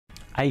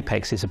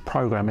Apex is a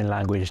programming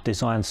language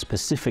designed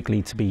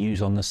specifically to be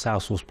used on the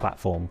Salesforce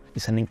platform.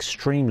 It's an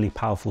extremely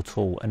powerful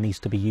tool and needs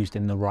to be used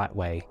in the right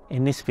way.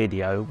 In this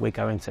video, we're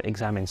going to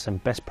examine some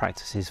best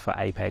practices for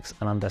Apex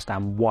and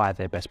understand why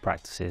they're best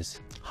practices.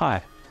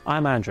 Hi,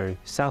 I'm Andrew,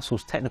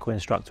 Salesforce Technical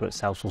Instructor at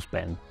Salesforce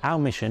Ben. Our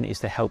mission is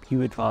to help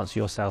you advance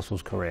your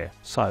Salesforce career.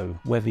 So,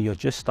 whether you're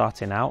just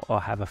starting out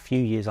or have a few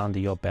years under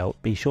your belt,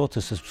 be sure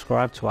to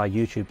subscribe to our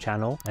YouTube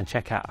channel and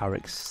check out our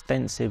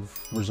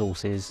extensive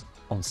resources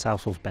on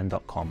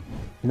salesforceben.com.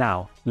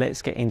 Now,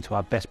 let's get into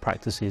our best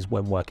practices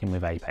when working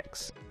with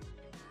Apex.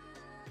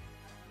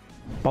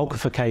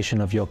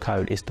 Bulkification of your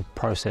code is the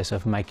process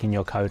of making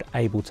your code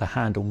able to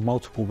handle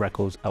multiple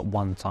records at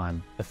one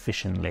time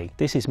efficiently.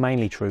 This is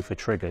mainly true for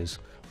triggers,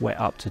 where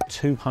up to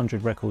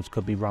 200 records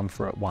could be run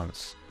through at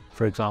once.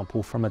 For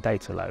example, from a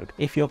data load.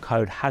 If your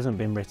code hasn't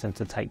been written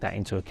to take that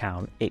into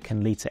account, it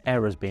can lead to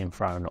errors being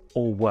thrown,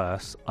 or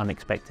worse,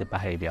 unexpected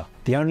behavior.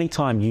 The only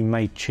time you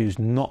may choose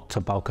not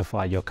to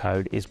bulkify your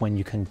code is when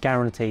you can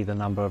guarantee the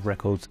number of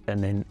records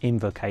and then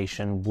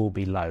invocation will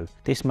be low.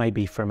 This may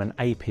be from an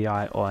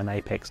API or an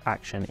Apex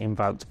action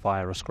invoked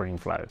via a screen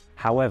flow.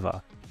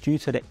 However, due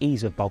to the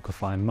ease of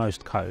bulkifying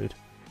most code,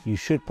 you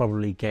should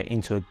probably get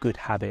into a good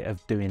habit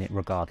of doing it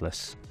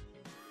regardless.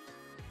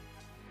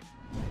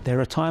 There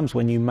are times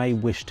when you may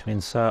wish to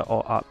insert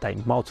or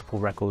update multiple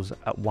records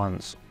at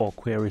once or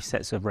query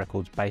sets of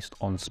records based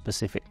on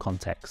specific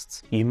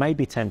contexts. You may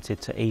be tempted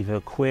to either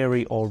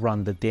query or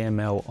run the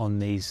DML on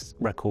these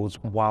records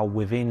while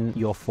within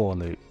your for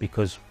loop,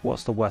 because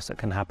what's the worst that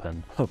can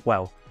happen?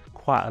 Well,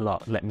 quite a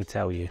lot, let me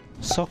tell you.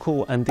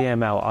 SOQL and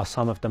DML are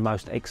some of the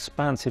most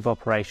expansive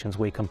operations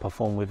we can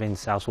perform within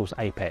Salesforce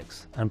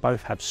Apex, and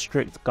both have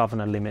strict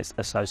governor limits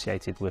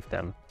associated with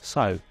them.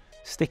 So,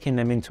 sticking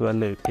them into a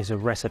loop is a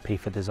recipe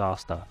for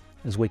disaster,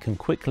 as we can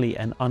quickly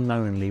and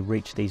unknowingly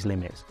reach these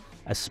limits,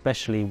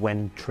 especially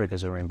when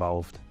triggers are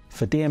involved.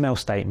 For DML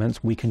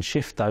statements, we can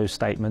shift those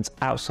statements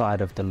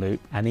outside of the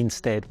loop, and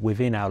instead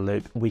within our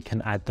loop we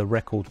can add the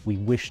record we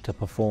wish to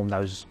perform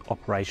those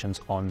operations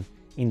on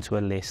into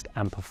a list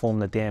and perform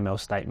the DML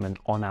statement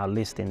on our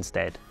list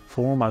instead.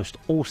 For almost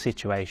all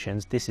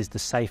situations, this is the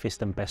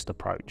safest and best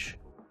approach.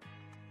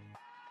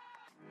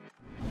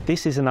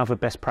 This is another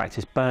best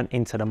practice burnt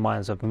into the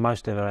minds of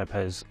most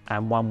developers,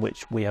 and one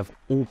which we have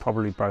all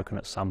probably broken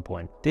at some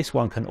point. This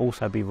one can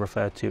also be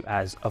referred to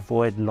as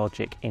avoid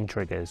logic in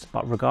triggers,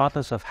 but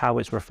regardless of how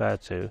it's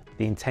referred to,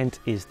 the intent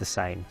is the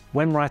same.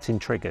 When writing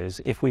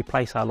triggers, if we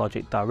place our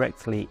logic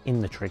directly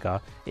in the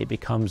trigger, it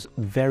becomes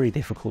very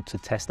difficult to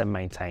test and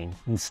maintain.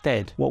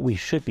 Instead, what we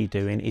should be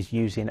doing is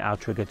using our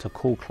trigger to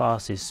call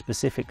classes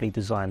specifically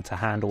designed to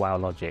handle our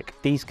logic.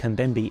 These can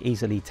then be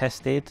easily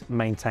tested,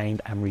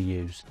 maintained, and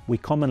reused. We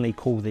commonly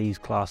call these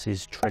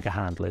classes trigger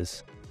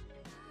handlers.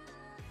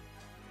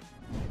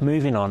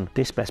 Moving on,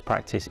 this best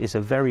practice is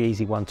a very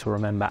easy one to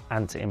remember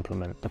and to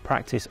implement, the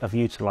practice of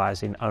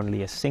utilizing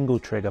only a single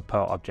trigger per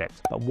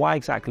object. But why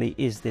exactly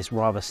is this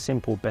rather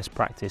simple best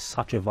practice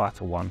such a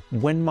vital one?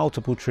 When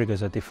multiple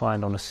triggers are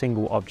defined on a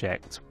single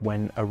object,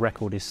 when a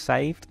record is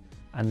saved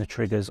and the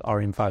triggers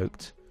are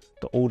invoked,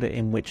 the order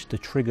in which the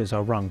triggers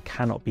are run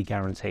cannot be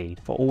guaranteed.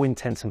 For all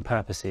intents and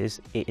purposes,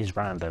 it is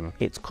random.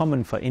 It's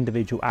common for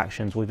individual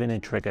actions within a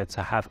trigger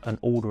to have an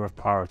order of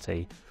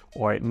priority,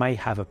 or it may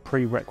have a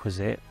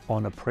prerequisite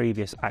on a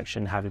previous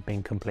action having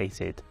been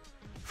completed.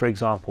 For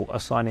example,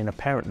 assigning a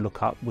parent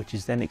lookup, which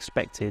is then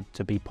expected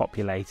to be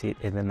populated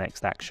in the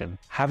next action.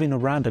 Having a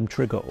random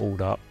trigger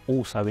order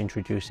also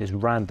introduces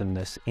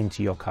randomness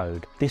into your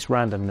code. This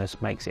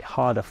randomness makes it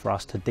harder for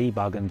us to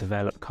debug and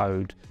develop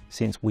code,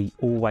 since we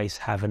always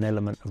have an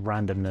element of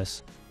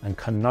randomness and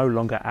can no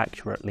longer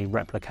accurately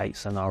replicate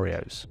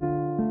scenarios.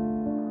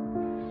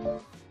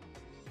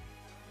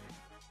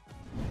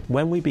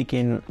 When we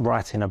begin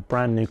writing a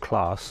brand new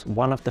class,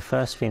 one of the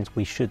first things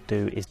we should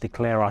do is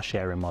declare our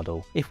sharing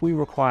model. If we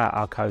require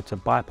our code to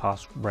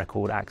bypass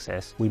record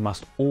access, we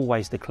must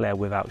always declare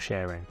without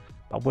sharing.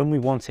 But when we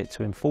want it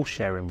to enforce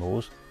sharing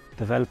rules,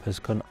 developers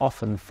can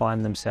often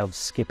find themselves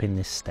skipping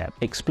this step.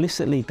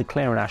 Explicitly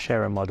declaring our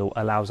sharing model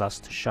allows us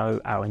to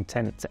show our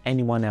intent to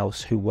anyone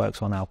else who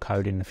works on our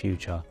code in the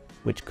future,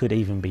 which could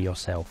even be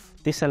yourself.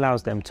 This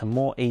allows them to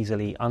more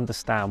easily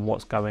understand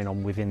what's going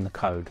on within the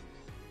code.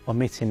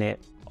 Omitting it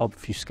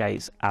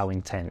obfuscates our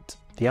intent.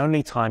 The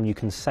only time you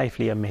can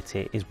safely omit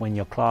it is when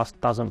your class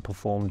doesn't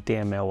perform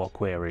DML or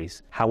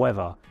queries.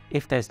 However,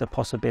 if there's the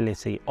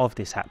possibility of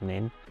this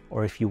happening,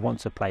 or if you want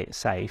to play it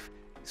safe,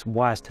 it's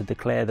wise to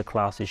declare the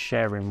class's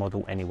sharing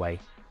model anyway,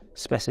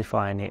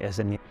 specifying it as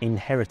an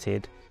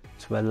inherited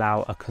to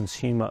allow a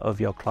consumer of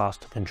your class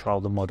to control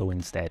the model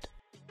instead.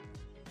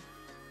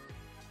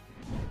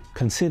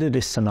 Consider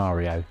this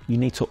scenario. You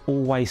need to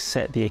always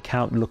set the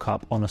account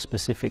lookup on a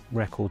specific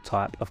record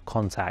type of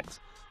contact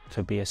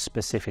to be a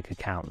specific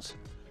account.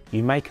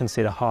 You may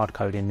consider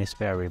hard-coding this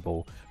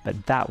variable,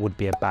 but that would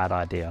be a bad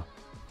idea.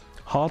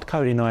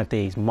 Hard-coding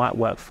IDs might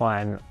work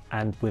fine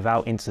and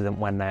without incident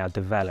when they are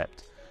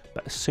developed,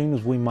 but as soon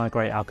as we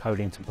migrate our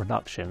code into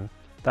production,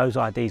 those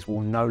IDs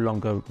will no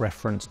longer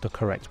reference the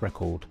correct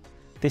record.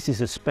 This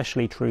is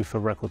especially true for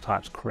record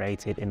types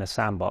created in a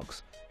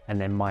sandbox and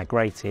then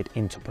migrated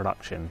into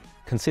production.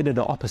 Consider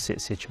the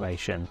opposite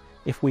situation.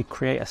 If we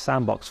create a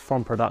sandbox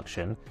from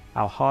production,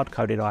 our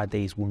hard-coded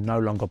IDs will no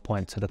longer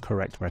point to the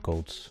correct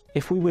records.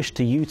 If we wish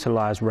to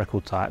utilize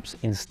record types,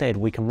 instead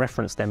we can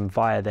reference them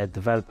via their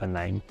developer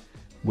name,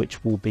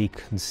 which will be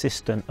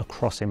consistent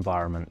across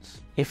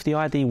environments. If the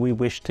ID we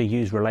wish to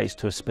use relates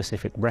to a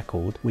specific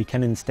record, we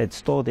can instead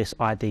store this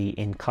ID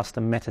in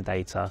custom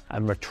metadata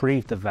and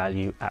retrieve the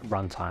value at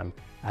runtime,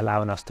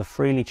 allowing us to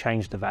freely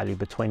change the value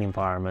between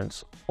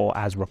environments or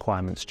as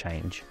requirements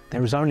change.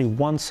 There is only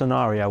one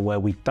scenario where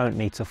we don't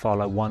need to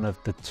follow one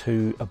of the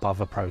two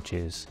above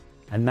approaches,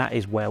 and that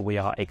is where we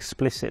are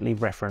explicitly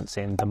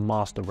referencing the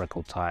master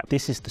record type.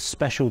 This is the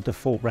special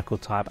default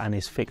record type and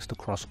is fixed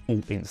across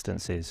all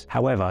instances.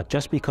 However,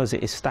 just because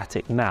it is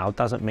static now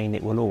doesn't mean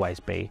it will always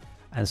be,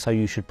 and so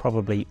you should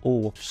probably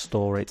all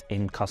store it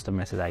in custom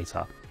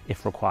metadata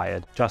if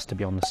required, just to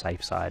be on the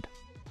safe side.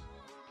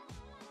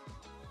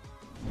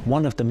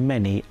 One of the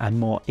many and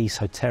more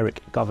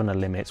esoteric governor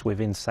limits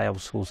within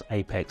Salesforce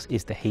Apex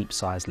is the heap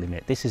size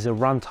limit. This is a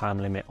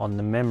runtime limit on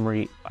the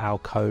memory our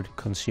code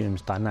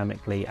consumes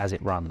dynamically as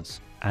it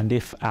runs. And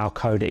if our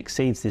code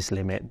exceeds this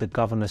limit, the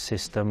governor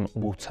system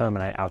will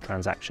terminate our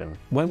transaction.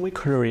 When we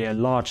query a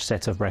large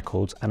set of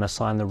records and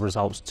assign the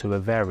results to a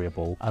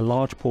variable, a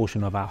large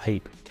portion of our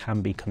heap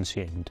can be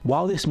consumed.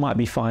 While this might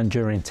be fine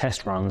during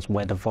test runs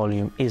where the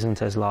volume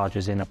isn't as large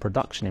as in a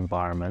production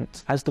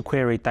environment, as the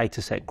query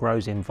dataset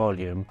grows in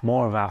volume,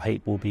 more of our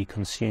heap will be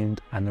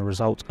consumed and the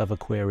result of a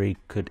query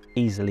could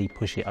easily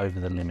push it over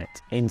the limit.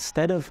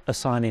 Instead of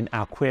assigning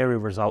our query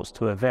results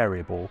to a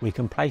variable, we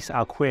can place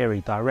our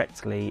query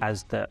directly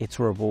as the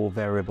iterable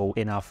variable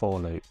in our for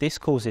loop. This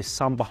causes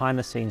some behind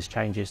the scenes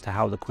changes to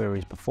how the query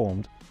is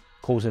performed,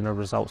 causing the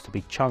results to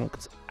be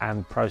chunked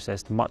and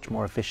processed much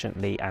more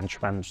efficiently and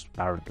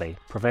transparently,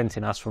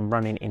 preventing us from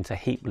running into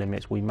heap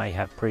limits we may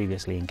have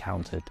previously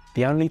encountered.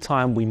 The only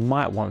time we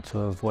might want to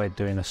avoid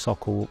doing a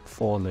SOQL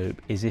for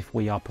loop is if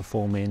we are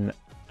performing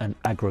an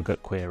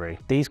aggregate query.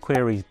 These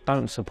queries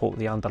don't support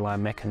the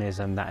underlying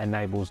mechanism that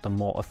enables the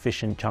more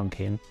efficient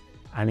chunking,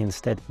 and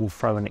instead will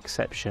throw an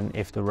exception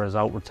if the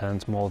result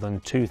returns more than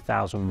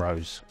 2,000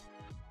 rows.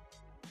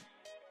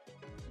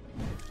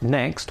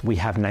 Next, we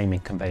have naming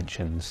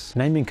conventions.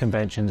 Naming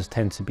conventions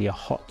tend to be a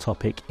hot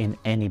topic in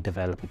any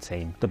developer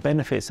team. The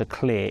benefits are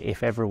clear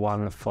if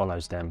everyone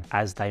follows them,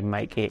 as they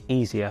make it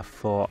easier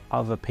for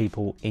other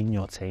people in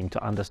your team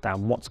to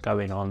understand what's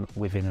going on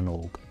within an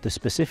org. The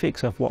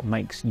specifics of what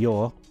makes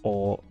your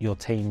or your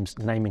team's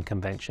naming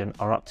convention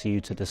are up to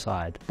you to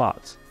decide,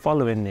 but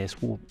following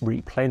this will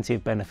reap plenty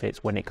of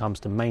benefits when it comes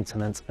to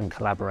maintenance and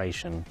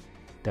collaboration.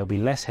 There'll be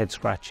less head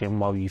scratching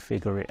while you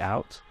figure it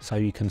out, so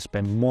you can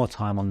spend more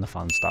time on the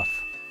fun stuff.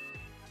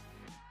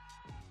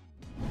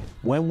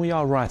 When we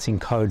are writing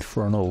code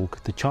for an org,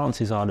 the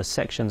chances are the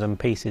sections and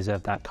pieces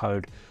of that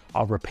code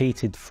are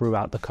repeated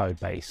throughout the code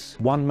base.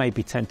 One may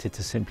be tempted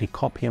to simply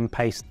copy and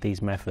paste these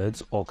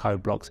methods or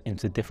code blocks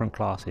into different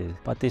classes,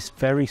 but this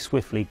very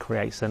swiftly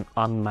creates an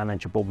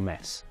unmanageable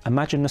mess.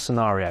 Imagine a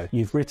scenario.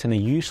 You've written a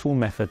useful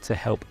method to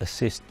help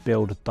assist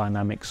build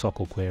dynamic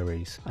SOQL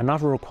queries.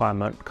 Another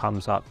requirement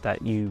comes up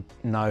that you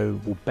know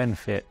will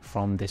benefit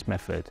from this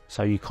method,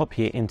 so you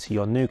copy it into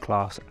your new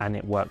class and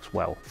it works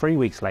well. 3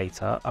 weeks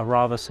later, a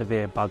rather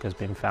severe bug has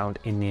been found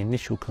in the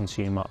initial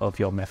consumer of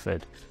your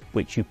method,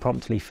 which you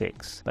promptly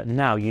fix. But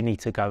now you need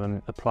to go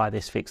and apply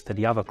this fix to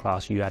the other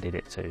class you added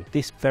it to.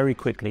 This very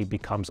quickly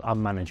becomes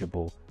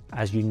unmanageable,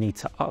 as you need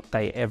to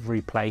update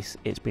every place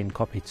it's been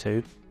copied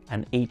to,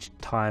 and each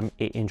time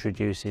it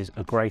introduces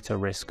a greater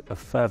risk of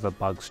further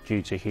bugs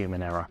due to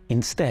human error.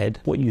 Instead,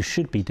 what you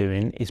should be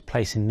doing is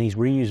placing these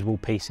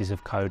reusable pieces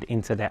of code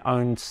into their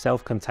own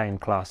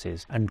self-contained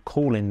classes and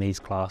calling these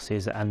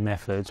classes and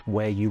methods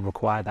where you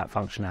require that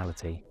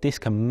functionality. This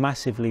can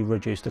massively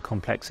reduce the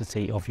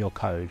complexity of your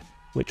code,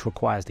 which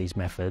requires these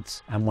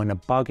methods, and when a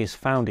bug is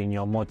found in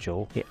your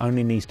module, it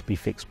only needs to be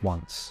fixed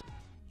once.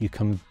 You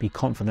can be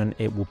confident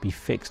it will be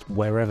fixed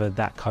wherever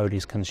that code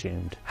is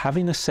consumed.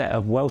 Having a set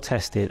of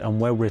well-tested and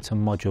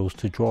well-written modules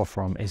to draw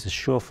from is a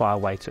surefire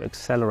way to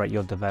accelerate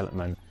your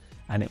development,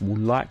 and it will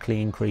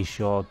likely increase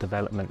your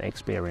development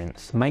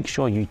experience. Make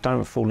sure you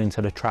don't fall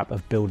into the trap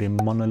of building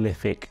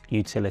monolithic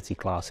utility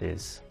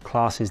classes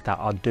that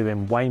are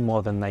doing way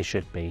more than they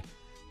should be.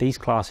 These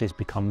classes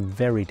become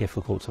very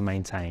difficult to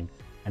maintain,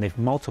 and if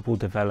multiple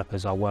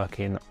developers are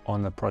working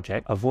on a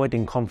project,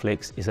 avoiding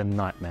conflicts is a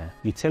nightmare.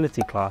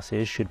 Utility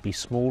classes should be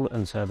small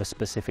and serve a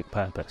specific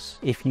purpose.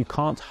 If you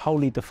can't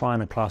wholly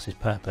define a class's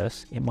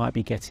purpose, it might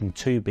be getting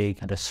too big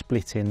and a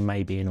splitting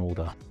may be in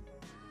order.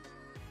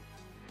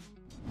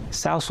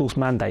 Salesforce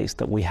mandates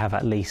that we have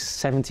at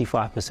least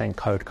 75%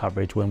 code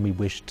coverage when we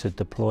wish to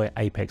deploy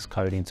Apex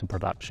code into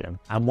production.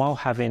 And while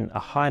having a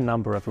high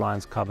number of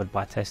lines covered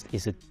by test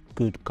is a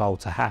good goal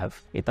to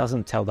have, it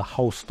doesn't tell the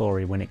whole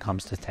story when it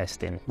comes to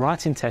testing.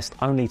 Writing tests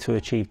only to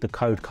achieve the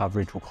code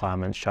coverage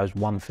requirements shows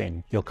one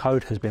thing: your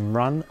code has been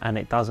run, and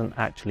it doesn't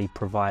actually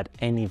provide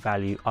any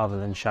value other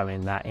than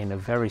showing that in a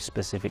very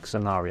specific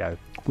scenario,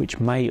 which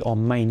may or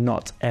may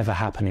not ever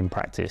happen in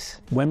practice.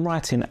 When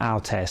writing our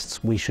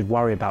tests, we should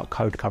worry about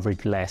code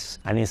coverage less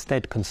and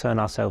instead concern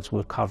ourselves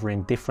with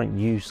covering different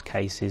use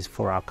cases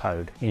for our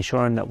code,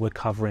 ensuring that we're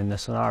covering the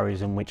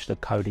scenarios in which the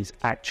code is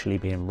actually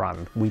being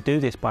run. We do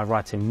this by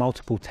writing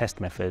multiple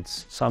test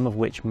methods, some of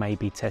which may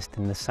be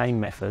testing the same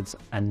methods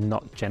and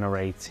not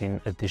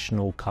generating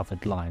additional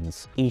covered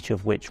lines, each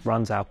of which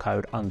runs our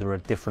code under a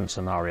different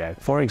scenario.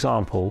 For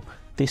example,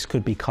 this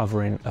could be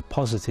covering a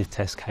positive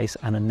test case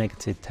and a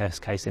negative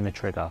test case in a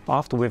trigger.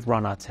 After we've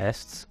run our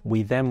tests,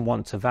 we then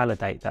want to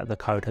validate that the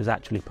code has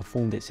actually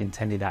performed its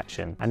intended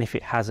action, and if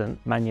it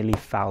hasn't, manually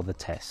fail the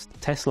test.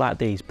 Tests like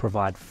these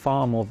provide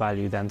far more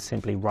value than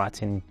simply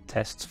writing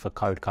tests for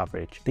code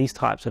coverage. These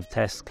types of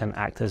tests can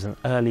act as an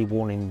early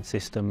warning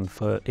system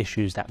for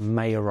issues that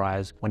may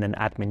arise when an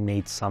admin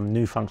needs some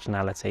new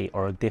functionality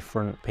or a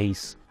different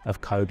piece of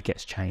code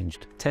gets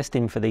changed.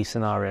 Testing for these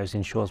scenarios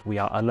ensures we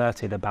are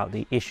alerted about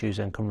the issues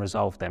and can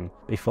resolve them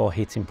before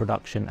hitting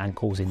production and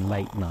causing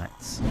late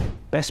nights.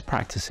 Best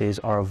practices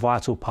are a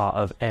vital part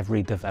of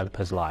every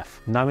developer's life.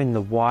 Knowing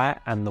the why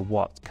and the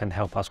what can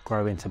help us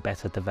grow into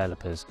better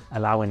developers,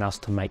 allowing us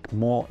to make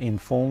more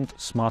informed,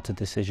 smarter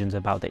decisions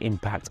about the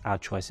impact our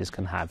choices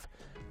can have,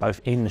 both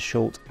in the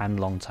short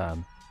and long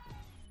term.